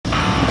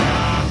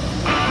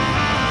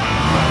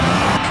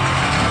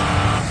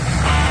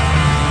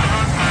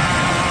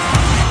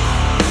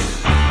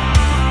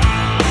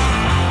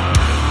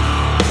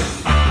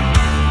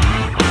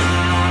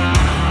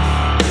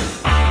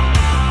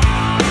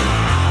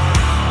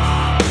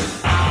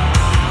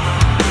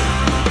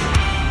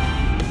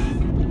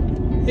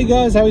Hey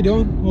guys, how we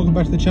doing? Welcome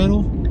back to the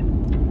channel.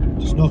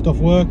 Just knocked off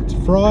work. It's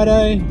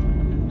Friday.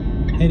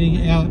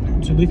 Heading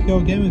out to Lithgow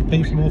again with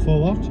Pete from All Four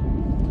Locked.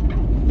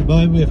 At the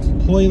moment we have a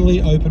completely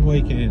open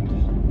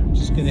weekend.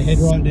 Just going to head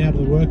right now to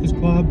the Workers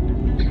Club,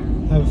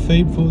 have a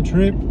feed for the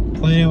trip,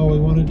 plan out what we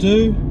want to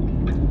do.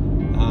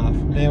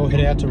 From there we'll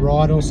head out to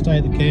Rydal, stay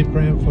at the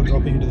campground before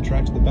dropping into the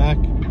tracks at the back.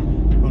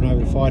 Run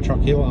over the fire truck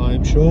hill, I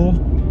am sure.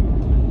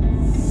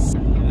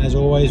 As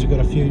always, we've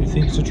got a few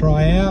things to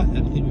try out, and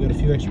I think we've got a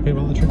few extra people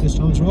on the trip this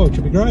time as well, which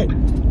will be great.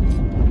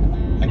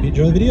 Hope you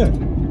enjoy the video.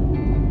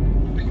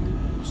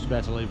 Just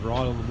about to leave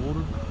Rydal in the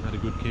morning. Had a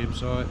good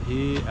campsite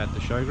here at the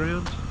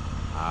showground.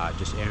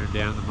 Just airing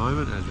down at the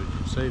moment, as we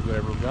can see, we've got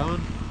everyone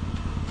going.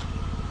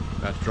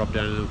 About to drop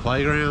down into the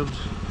playground,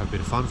 have a bit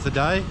of fun for the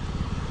day.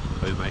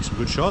 Maybe make some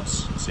good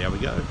shots, see how we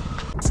go.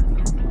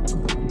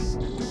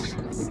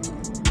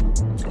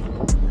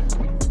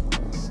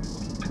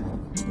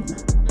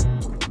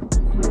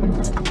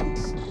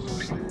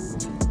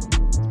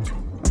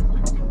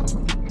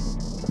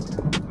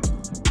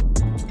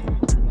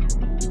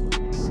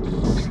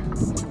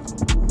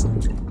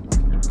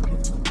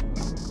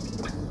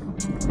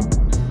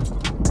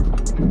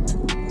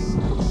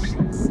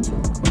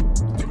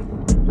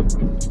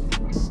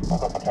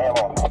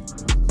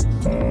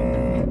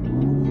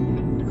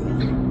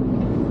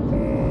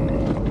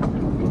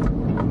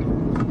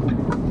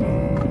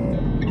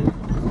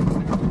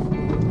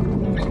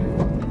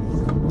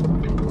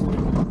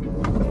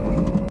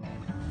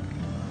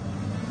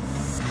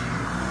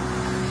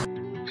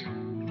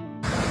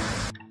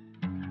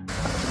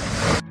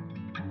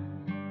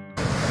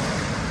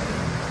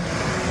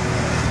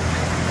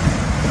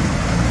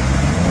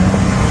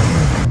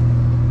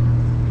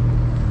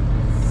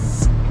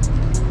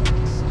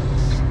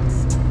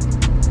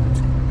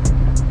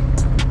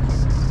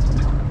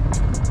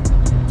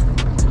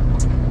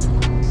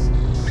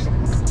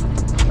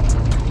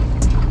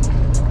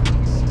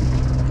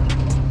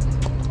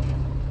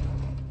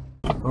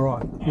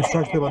 Alright, this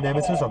stroke's been my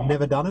nemesis. I've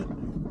never done it.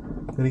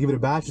 I'm going to give it a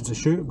bash. It's a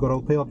shoot. I've got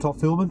all the people up top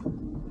filming.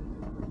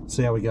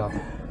 See how we go.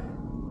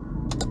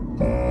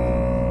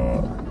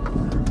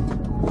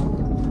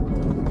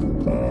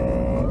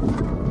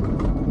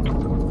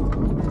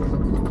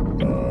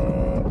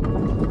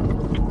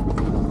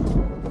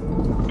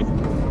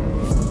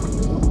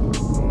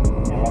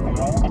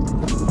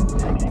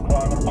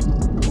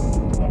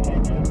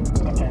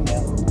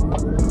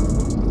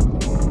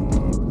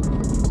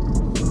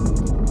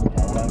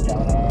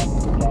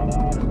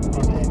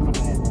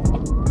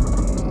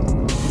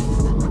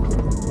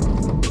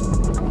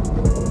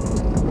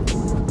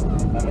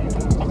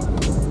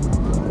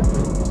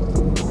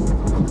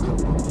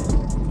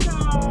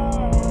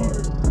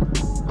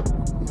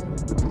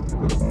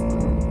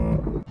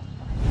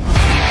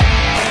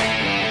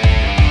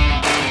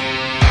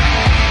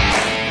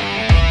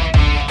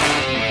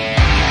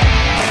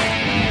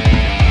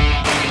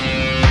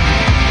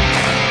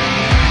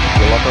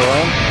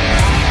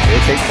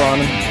 Keep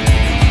climbing.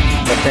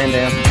 Left hand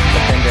down.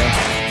 Left hand down.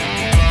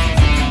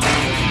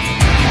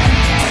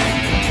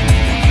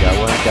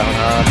 Going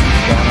hard.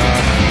 Going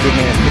hard. Good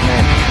man. Good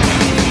man.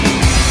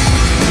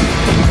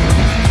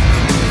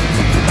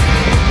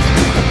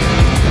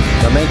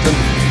 Momentum.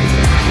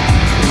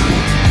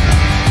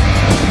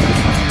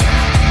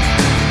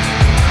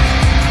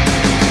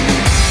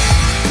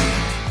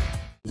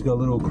 He's got a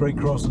little creek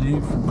crossing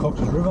here from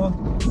Cox's River.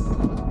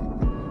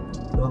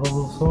 Another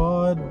little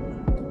side.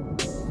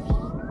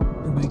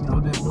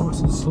 Going down nice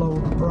and slow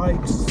on the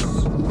brakes.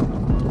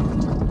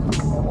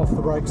 Off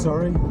the brake,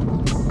 sorry.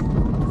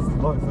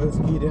 Low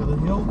first gear down the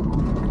hill.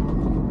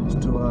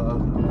 Just to give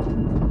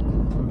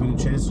a bit of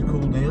chance to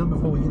cool down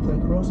before we hit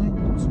that crossing.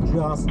 It's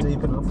just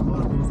deep enough for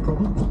my cause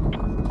problems.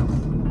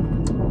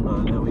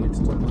 Now we get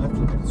to turn left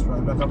and head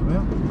straight back up and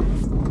out.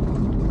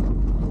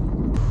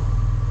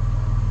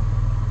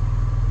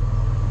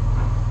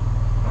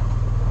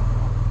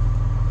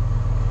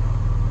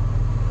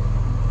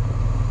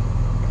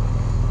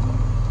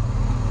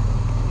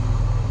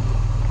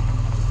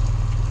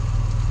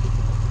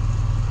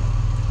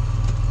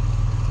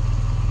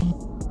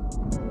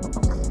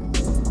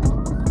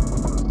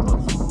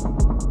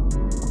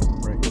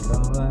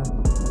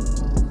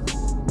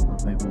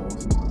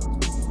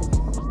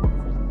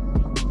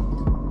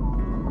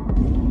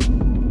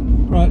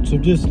 Right, so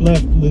just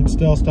left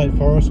Lidsdale State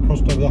Forest,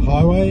 crossed over the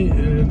highway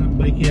and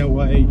making our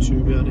way to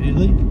Mount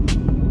Ely.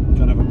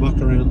 Gonna have a muck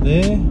around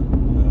there.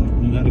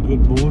 We had a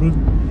good morning.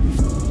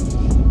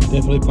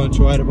 Definitely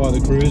punctuated by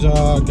the cruiser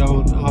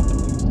going up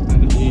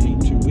and heading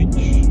to winch.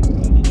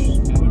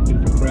 Just had a bit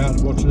of a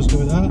crowd watching us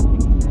do that.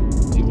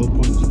 At one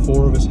point there's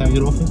 4 of us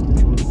hanging off it,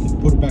 trying to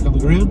put it back on the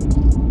ground.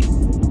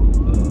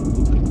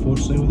 Looking forward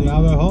to seeing what the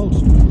Arvo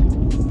holds.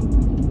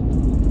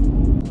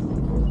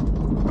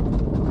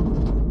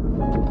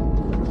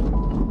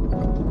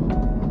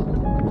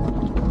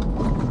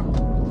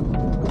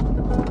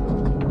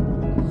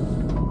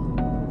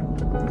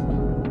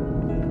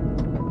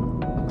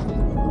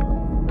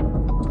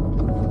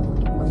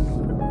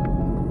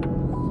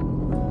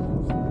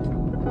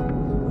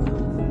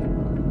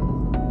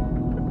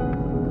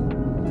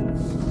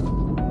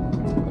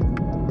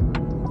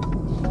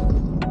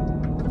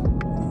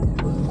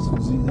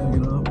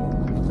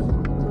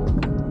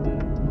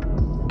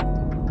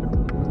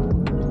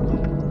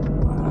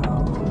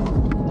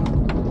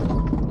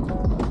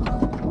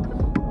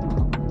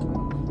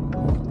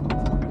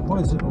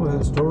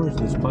 of storage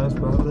this place,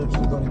 but I haven't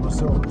actually got him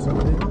myself until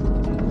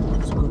now.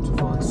 It's good to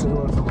find see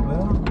what it's all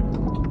about.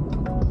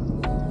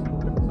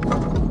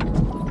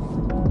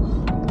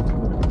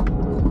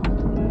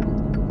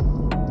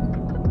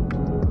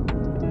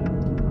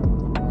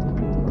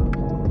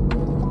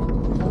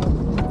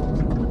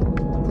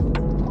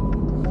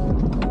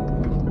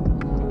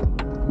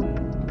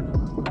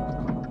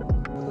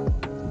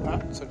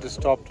 So just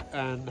stopped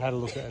and had a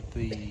look at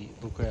the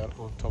lookout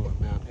on top of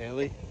Mount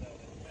Airlie.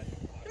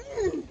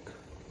 It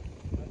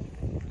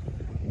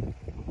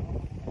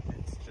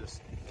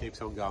just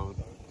keeps on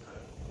going.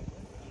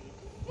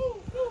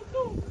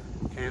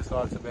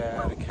 Campsite's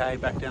about a K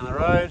back down the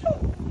road.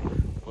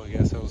 We'll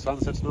go see the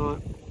sunset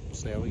tonight.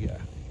 See how we go.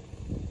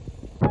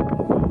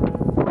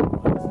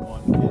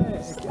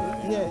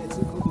 Yeah, it's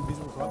a good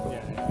visual club.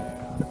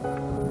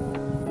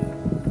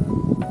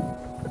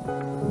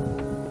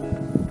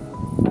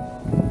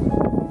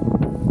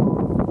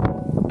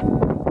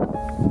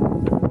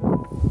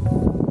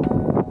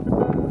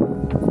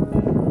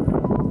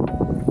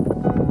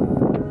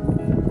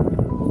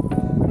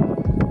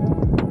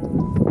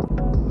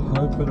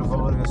 Hoping to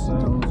find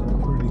ourselves a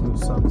pretty good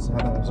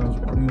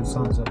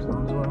sunset.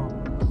 Tonight as well.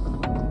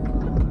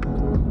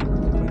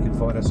 If we can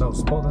find ourselves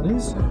a spot, that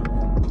is.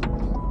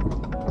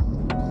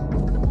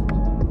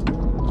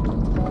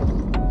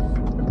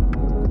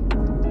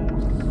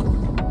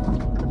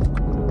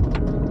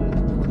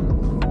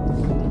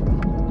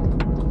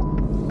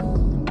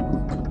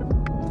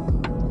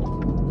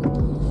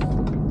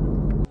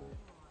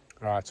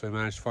 Alright, so we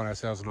managed to find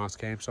ourselves a nice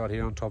campsite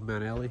here on top of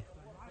Mount Airlie.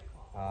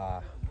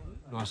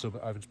 Nice little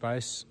bit open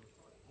space.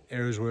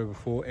 Areas where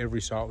before every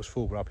site was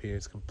full, but up here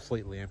it's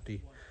completely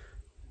empty.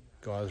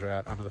 Guys are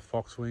out under the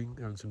Foxwing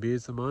having some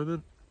beers at the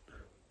moment,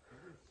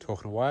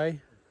 talking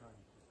away.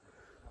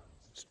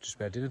 It's just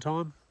about dinner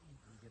time,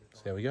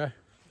 so there we go.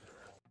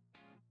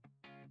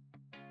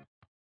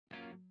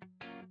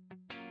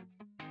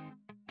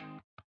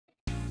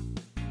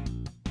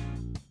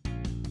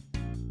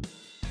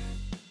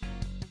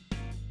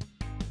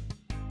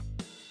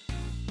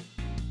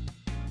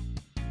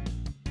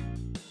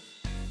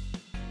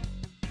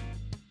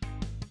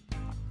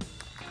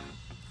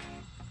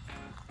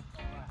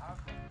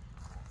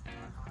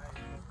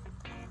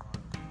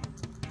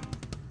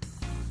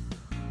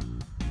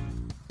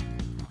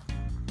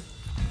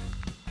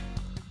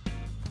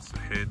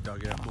 Hand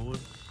dugout mooring.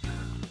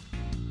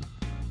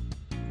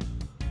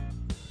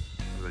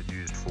 Been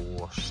used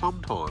for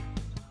some time.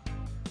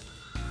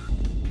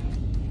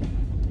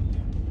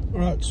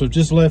 Alright, so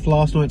just left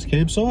last night's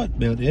campsite,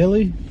 Mount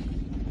Airlie.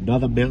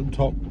 Another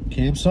mountaintop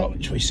campsite,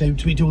 which we seem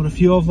to be doing a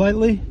few of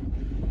lately.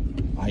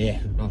 Oh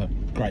yeah, another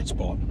great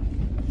spot.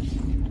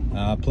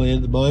 Plan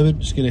at the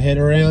moment, just going to head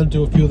around,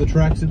 do a few of the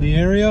tracks in the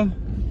area,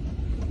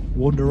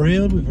 wander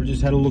around. We've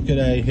just had a look at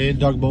a hand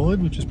dug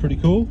mine, which is pretty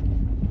cool.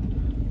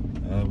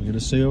 We're going to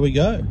see where we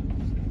go.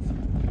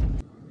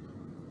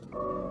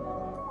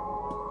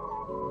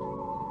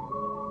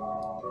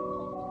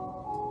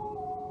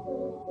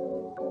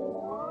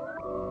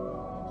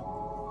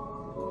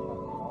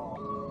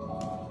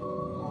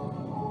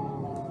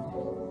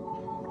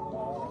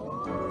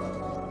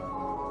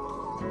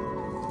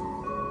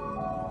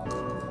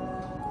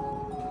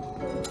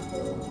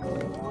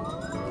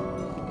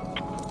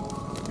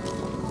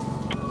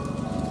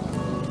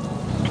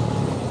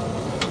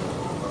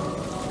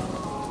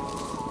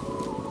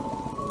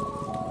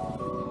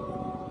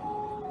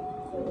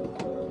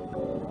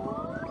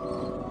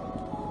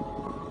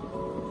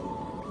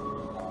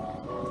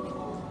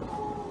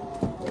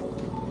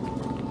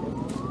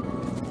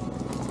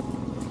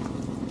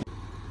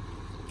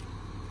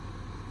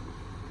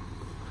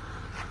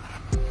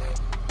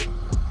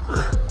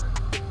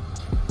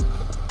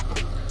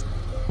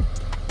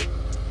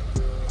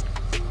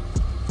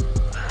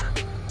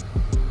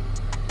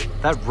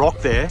 That rock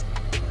there.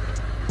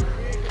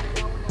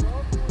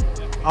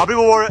 I'll be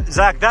more,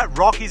 Zach, that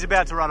rock he's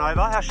about to run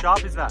over, how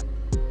sharp is that?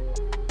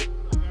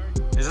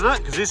 Isn't it?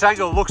 Because this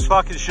angle looks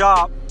fucking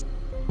sharp.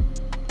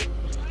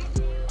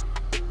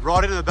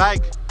 Right into the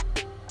bank.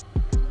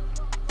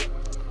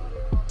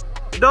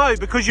 No,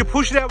 because you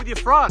push it out with your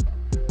front.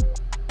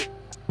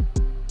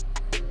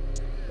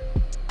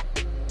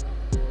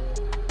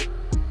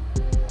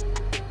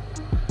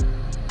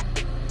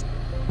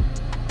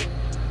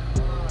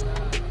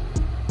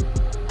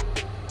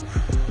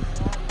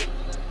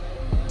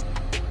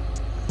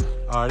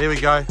 All right, here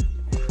we go.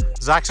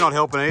 Zach's not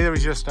helping either.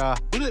 He's just,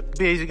 wouldn't it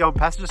be easy going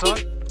passenger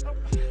side?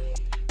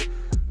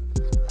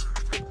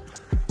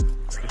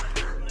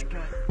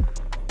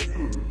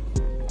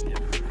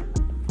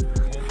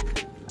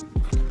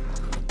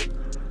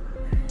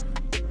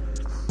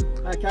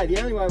 Okay, the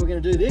only way we're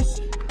going to do this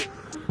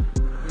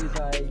is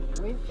a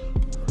winch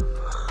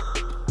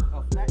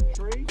off that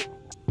tree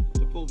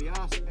to pull the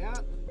arse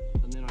out,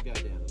 and then I go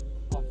down.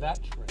 Off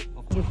that tree?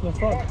 Push the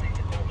front.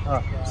 All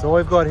right, so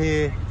we've got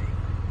here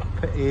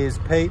is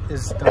Pete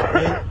is done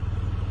Pete.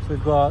 So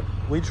we've got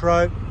winch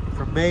rope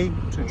from me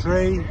to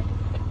tree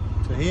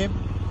to him.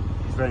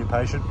 He's very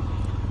impatient.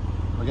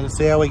 We're going to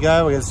see how we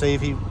go. We're going to see if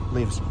he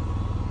lives.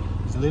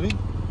 Is he living?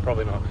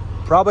 Probably not.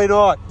 Probably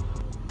not.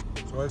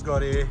 So we've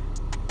got here,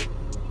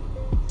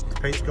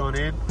 Pete's gone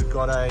in. We've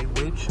got a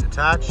winch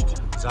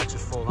attached. Zach's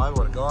just fallen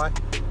over, what a guy.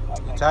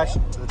 Attached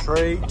to the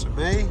tree, to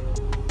me.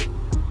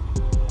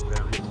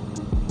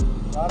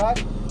 Righto.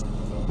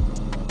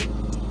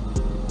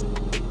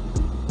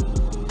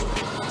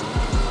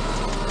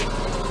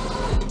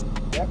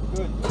 Yep,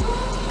 good.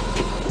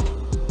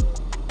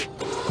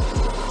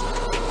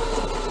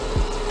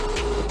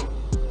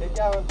 Keep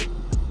going.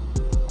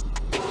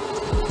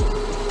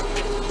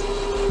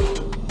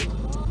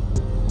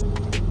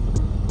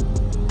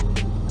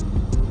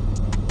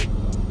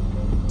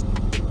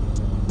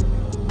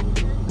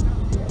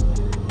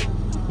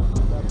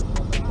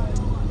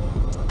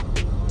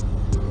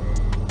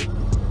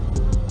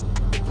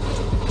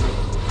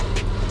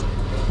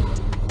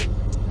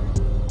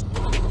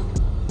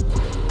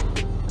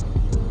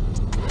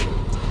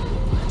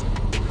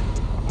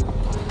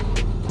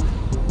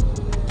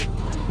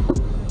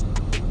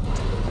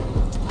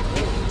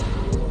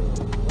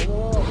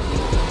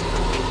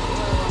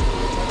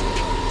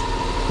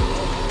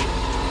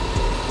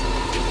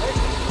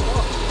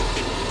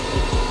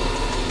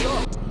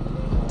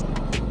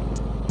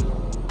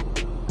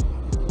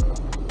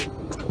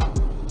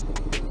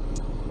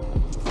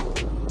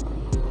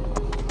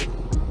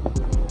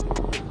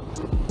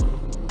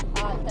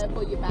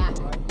 Careful your back.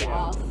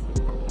 Yes.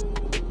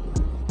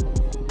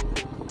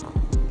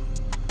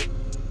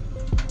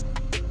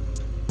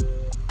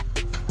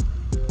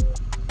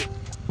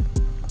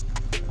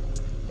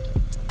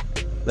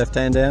 Left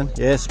hand down,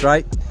 yeah,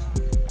 straight.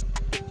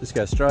 Just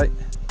go straight.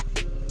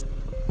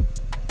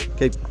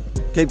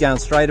 Keep going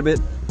straight a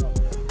bit.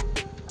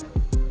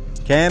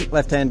 Cam,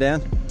 left hand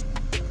down.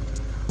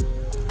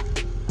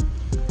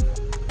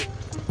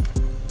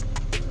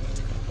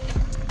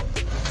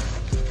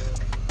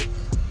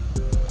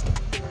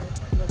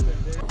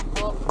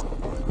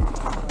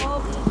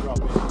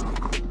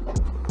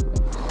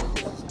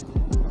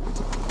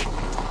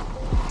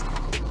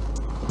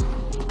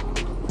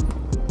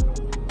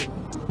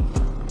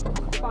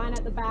 Fine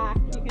at the back.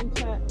 You can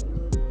turn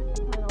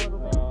a little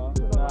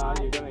bit. Nah,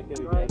 you're going to hit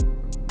again.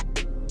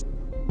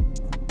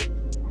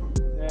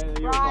 Yeah,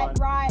 you're fine.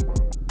 Right.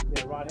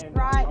 Yeah,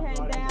 right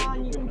hand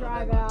down. You can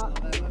drive out.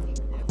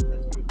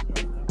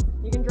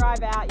 You can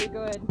drive out. You're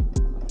good.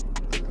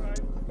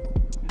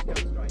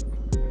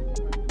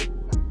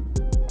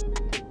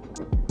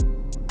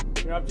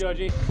 You're up,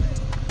 Georgie.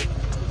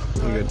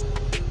 You're good.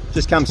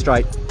 Just come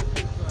straight.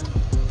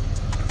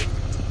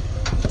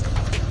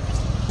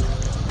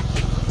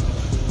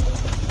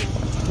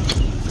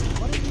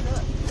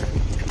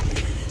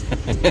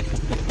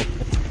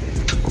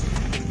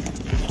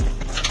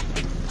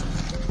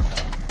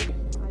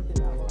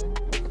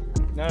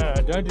 No,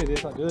 don't do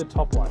this. I'll do the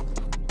top one.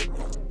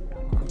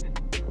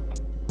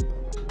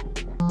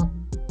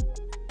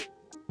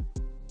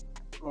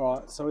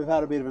 Alright, so we've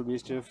had a bit of a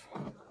mischief.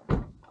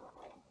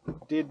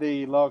 Did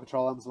the lower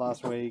control arms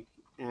last week,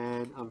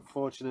 and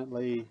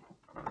unfortunately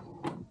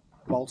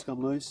bolts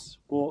come loose.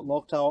 Bought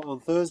Locktail on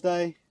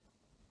Thursday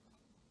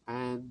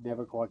and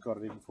never quite got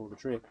it in before the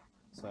trip.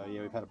 So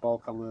yeah, we've had a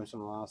bolt come loose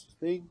on the last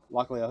thing.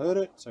 Luckily I heard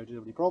it, so didn't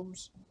have any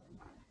problems.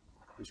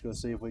 Just got to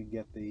see if we can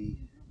get the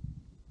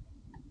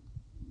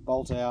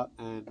bolt out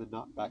and the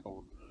nut back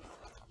on.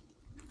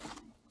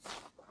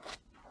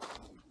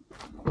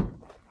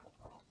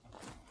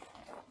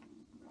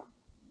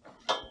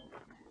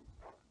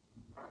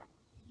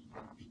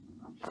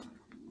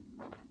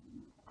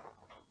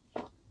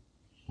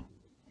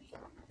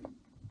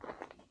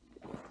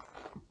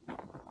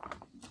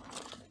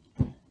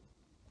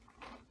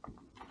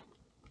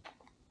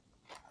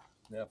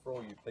 Now, for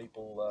all you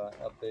people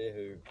out there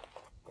who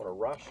want to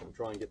rush and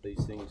try and get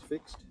these things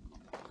fixed,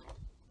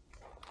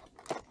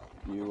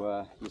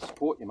 you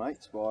support your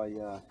mates by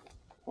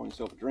pouring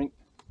yourself a drink,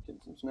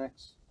 getting some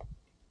snacks,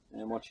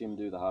 and watch him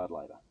do the hard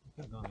labour.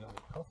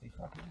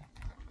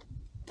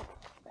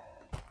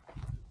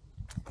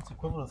 It's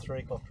equivalent of 3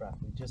 o'clock traffic.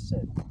 We just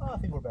said, I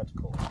think we're about to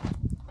call.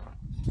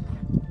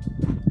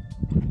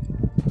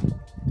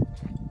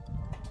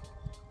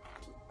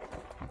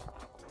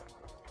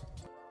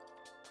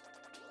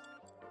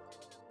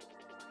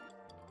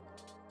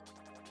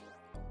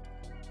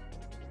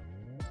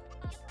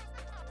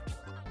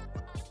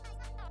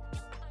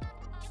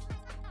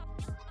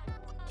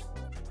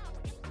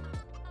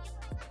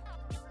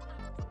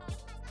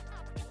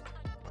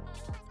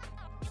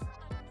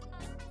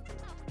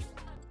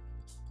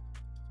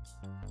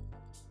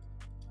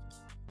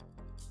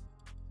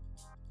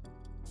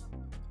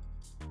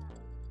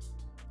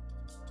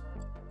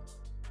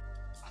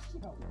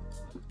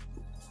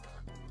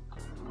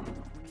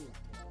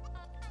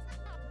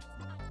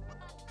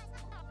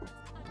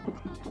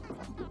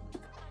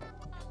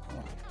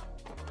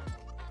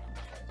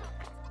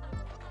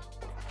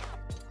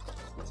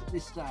 It's at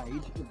this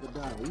stage of the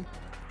day,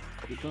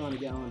 we're kind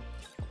of going,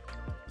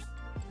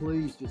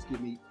 please just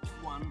give me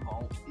one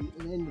bolt,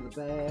 an end of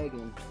the bag,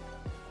 and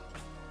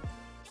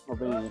I've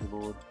been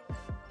overboard.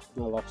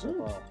 No luck so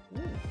far.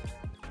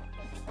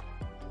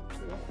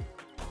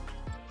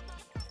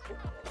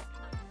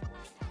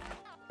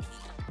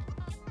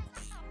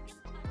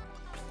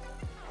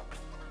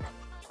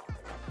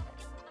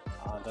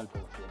 Don't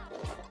bullshit.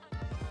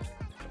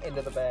 End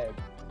of the bag.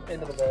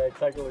 End of the bag.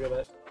 Take a look at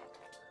that.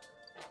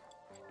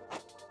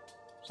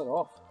 Set it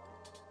off.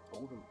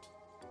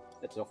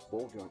 That's off the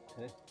ball joint.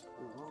 Yeah.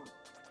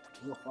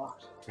 You're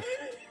fucked.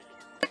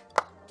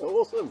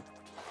 Awesome.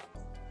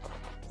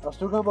 I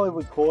still can't believe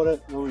we caught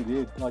it when we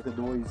did, like the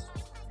noise.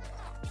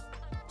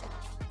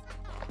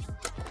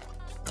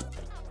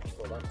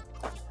 Well done.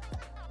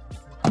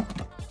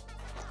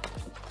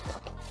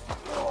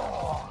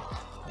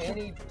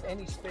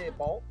 Any spare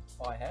bolt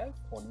I have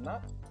or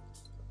nut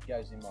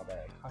goes in my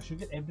bag. I should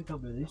get Em to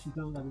come do this. She's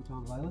done it every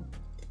time lately.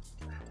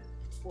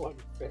 What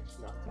fetch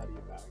nuts out of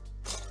your bag?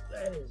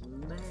 That is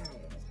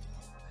mad.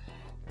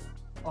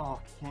 Oh,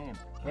 Cam.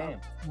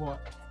 What?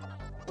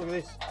 Look at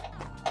this.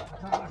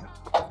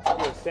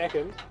 For a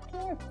second.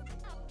 Yeah.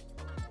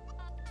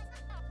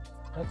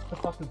 That's the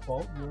fucking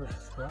bolt. You're a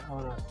scrap. Oh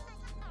no.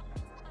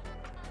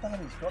 That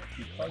has got to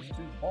be close to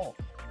the bolt.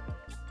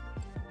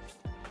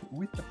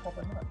 With the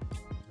proper nut.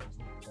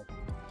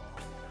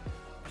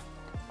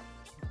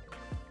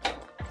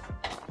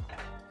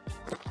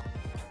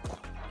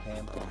 Cam,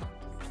 I'm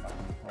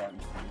fucking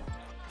frightened for you.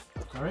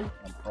 Sorry?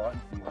 I'm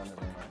frightened for you under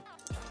there, mate.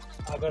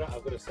 I've got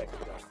a second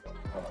to go.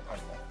 Right,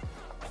 okay.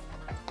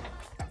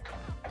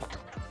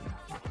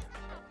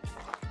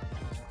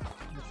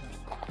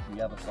 The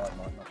other side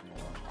might not be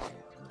alright.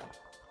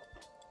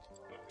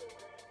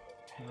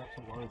 That's a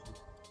worry.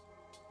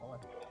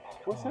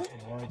 What's that?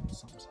 I'm worried that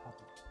something's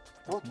happened.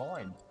 That's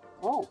mine.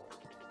 Oh,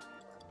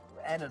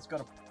 And it's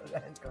got a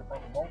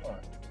proper bolt on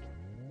it.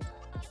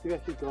 you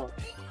actually got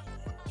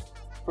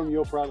from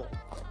your brother.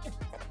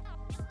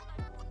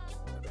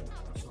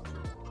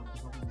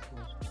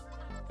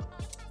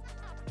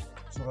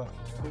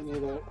 Don't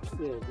need a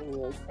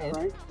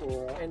crank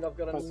or a And I've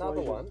got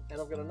another persuasion.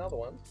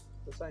 one,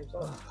 the same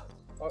size.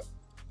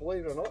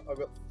 Believe it or not, I've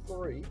got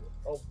 3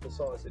 of the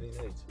size that he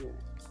needs. Yeah.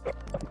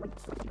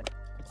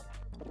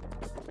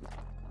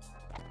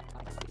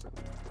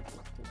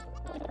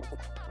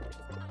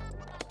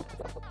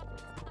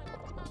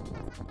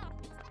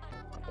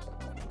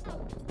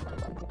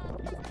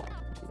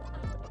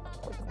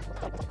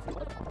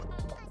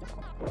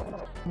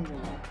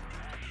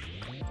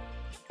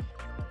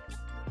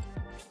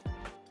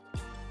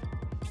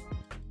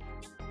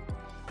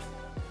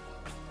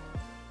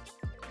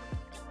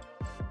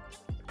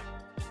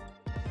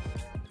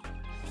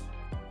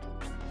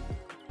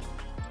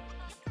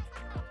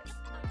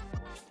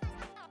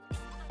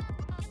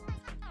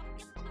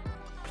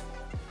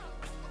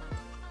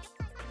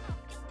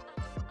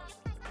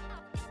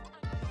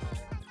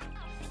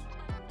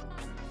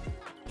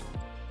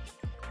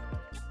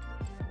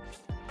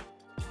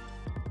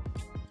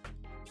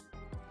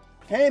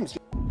 Cam's. So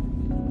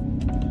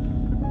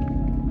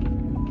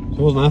it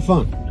wasn't that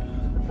fun.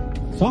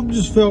 Something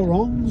just felt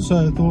wrong,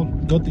 so I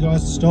thought, got the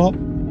guys to stop.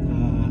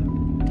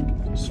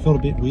 Just felt a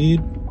bit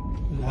weird.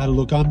 Had a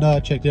look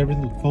under, checked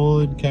everything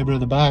fine, came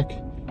around the back.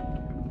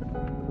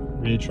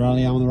 Ran a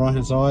trailing arm on the right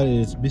hand side,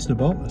 it's missing a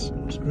bolt. That's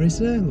nice grease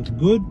there, looking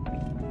good.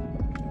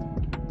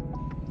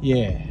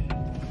 Yeah,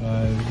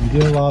 so we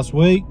did it last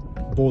week,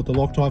 bought the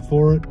Loctite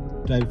for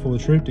it, day before the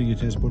trip, didn't get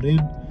a chance to put it in.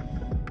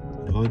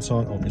 In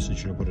hindsight, obviously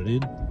should have put it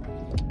in.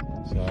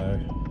 So,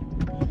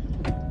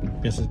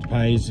 I guess it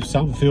pays. If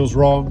something feels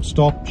wrong,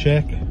 stop,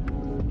 check. You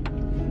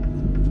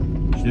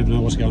never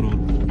know what's going on.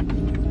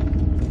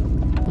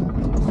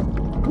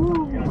 I'm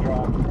going to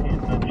drive in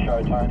and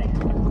show Tony.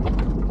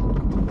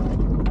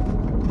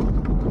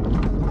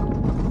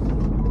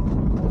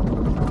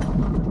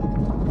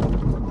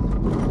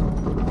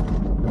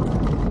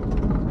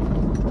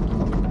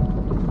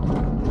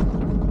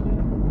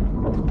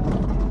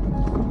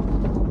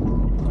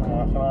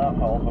 Some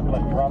assholes have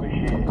left rubbish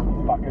here,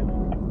 fuckers.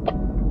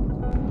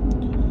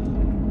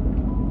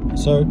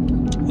 So,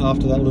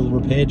 after that little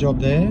repair job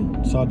there,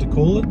 decided to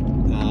call it.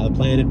 The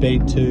plan had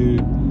been to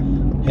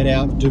head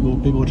out, do a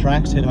bit more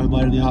tracks, head home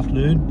later in the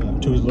afternoon, but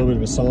it took us a little bit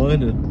of a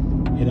sign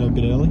and head home a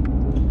bit early.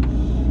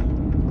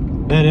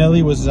 Mount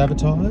Ellie was as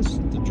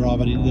advertised. The drive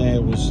in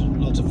there was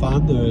lots of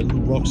fun. The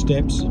little rock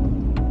steps,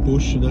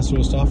 bush and that sort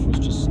of stuff was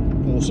just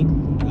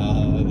awesome.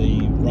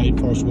 The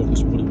rainforest walk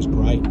this morning was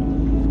great.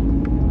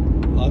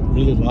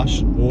 Really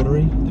lush and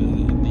watery.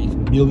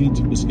 The millions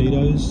of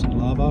mosquitoes and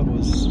larvae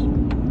was a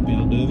bit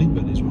unnerving,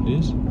 but it is what it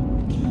is.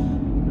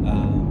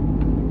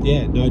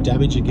 Yeah, no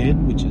damage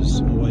again, which is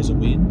always a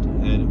win.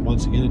 And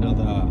once again,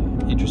 another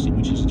interesting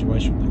winching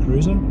situation with the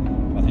cruiser.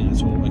 I think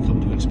that's all we're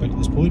come to expect at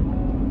this point.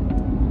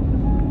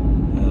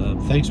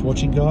 Thanks for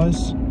watching,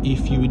 guys.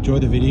 If you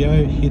enjoyed the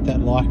video, hit that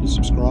like and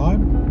subscribe.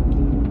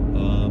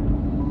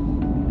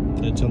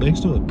 And until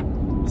next time,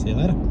 see you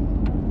later.